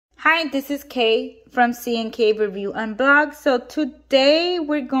Hi, this is Kay from C&K Review and Blog. So today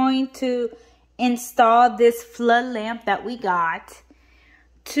we're going to install this flood lamp that we got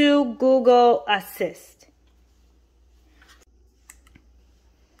to Google Assist.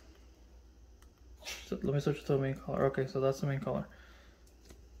 So let me switch to the main color. Okay, so that's the main color.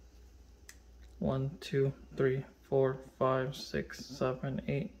 1, 2, 3, 4, 5, 6, 7,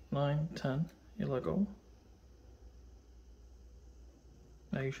 8, 9, 10. You let go.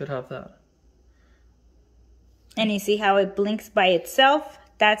 Now you should have that. And you see how it blinks by itself?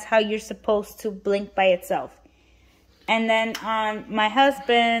 That's how you're supposed to blink by itself. And then on my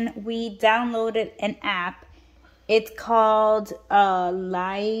husband, we downloaded an app. It's called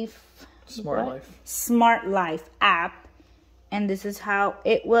Smart Life app. And this is how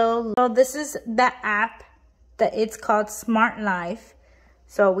it will. So this is the app that it's called Smart Life.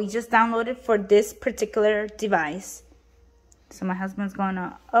 So we just downloaded for this particular device. So my husband's going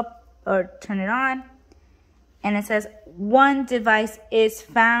to turn it on. And it says one device is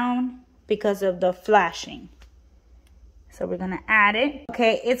found because of the flashing. So we're going to add it.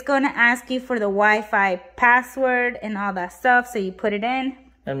 Okay, it's going to ask you for the Wi-Fi password and all that stuff. So you put it in.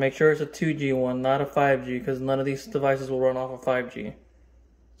 And make sure it's a 2G one, not a 5G, because none of these devices will run off of 5G.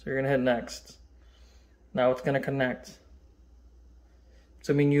 So you're going to hit next. Now it's going to connect.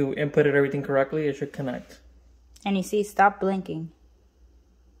 So I mean you inputted everything correctly, it should connect. And you see, stop blinking.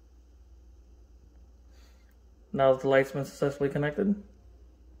 Now the light's been successfully connected.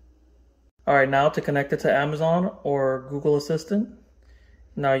 Alright, now to connect it to Amazon or Google Assistant,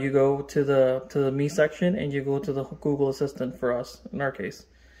 now you go to the Me section and you go to the Google Assistant for us, in our case.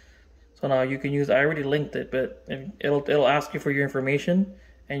 So now you can use, I already linked it, but it'll ask you for your information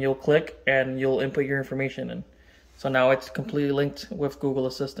and you'll click and you'll input your information in. So now it's completely linked with Google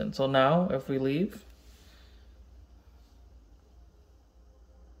Assistant. So now if we leave,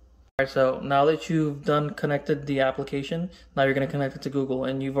 so now that you've connected the application, now you're going to connect it to Google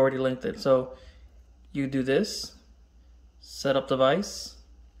and you've already linked it. So you do this, set up device,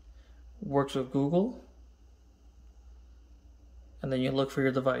 works with Google, and then you look for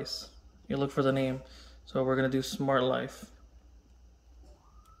your device. You look for the name. So we're going to do Smart Life.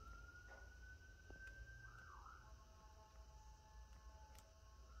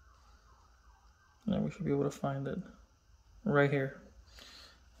 And we should be able to find it right here.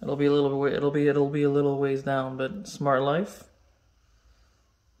 It'll be a little ways down, but Smart Life.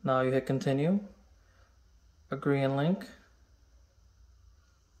 Now you hit continue. Agree and link.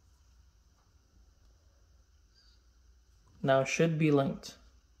 Now it should be linked.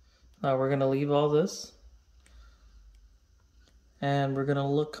 Now we're gonna leave all this. And we're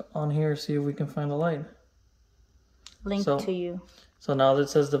gonna look on here, see if we can find the light. Linked to you. So now that it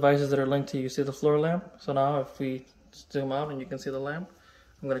says devices that are linked to you, see the floor lamp? So now if we zoom out and you can see the lamp,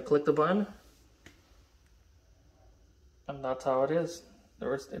 I'm going to click the button, and that's how it is.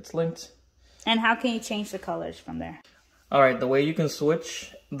 It's linked. And how can you change the colors from there? Alright, the way you can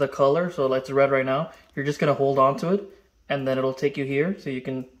switch the color, so it's red right now, you're just going to hold on to it, and then it'll take you here, so you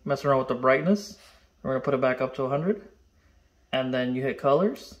can mess around with the brightness. We're going to put it back up to 100, and then you hit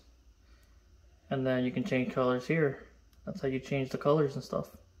colors, and then you can change colors here. That's how you change the colors and stuff.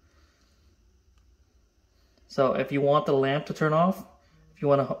 So if you want the lamp to turn off, if you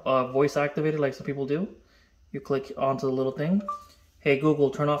want to voice activate it like some people do, you click onto the little thing. Hey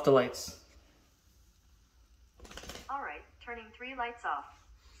Google, turn off the lights. Alright, turning 3 lights off.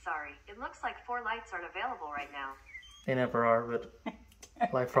 Sorry, it looks like 4 lights aren't available right now. They never are, but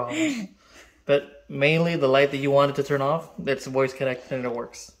life problems. But mainly the light that you wanted to turn off, it's voice connected and it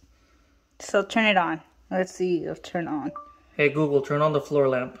works. So turn it on. Let's see if turn on. Hey Google, turn on the floor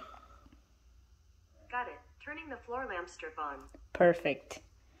lamp. Got it. Turning the floor lamp strip on. Perfect.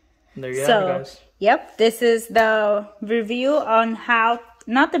 And there you have it, guys. Yep, this is the review on how,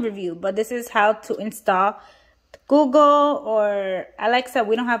 not the review, but this is how to install Google or Alexa.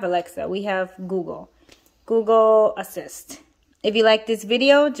 We don't have Alexa, we have Google Assist. If you like this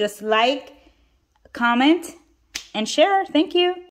video, just like, comment, and share. Thank you.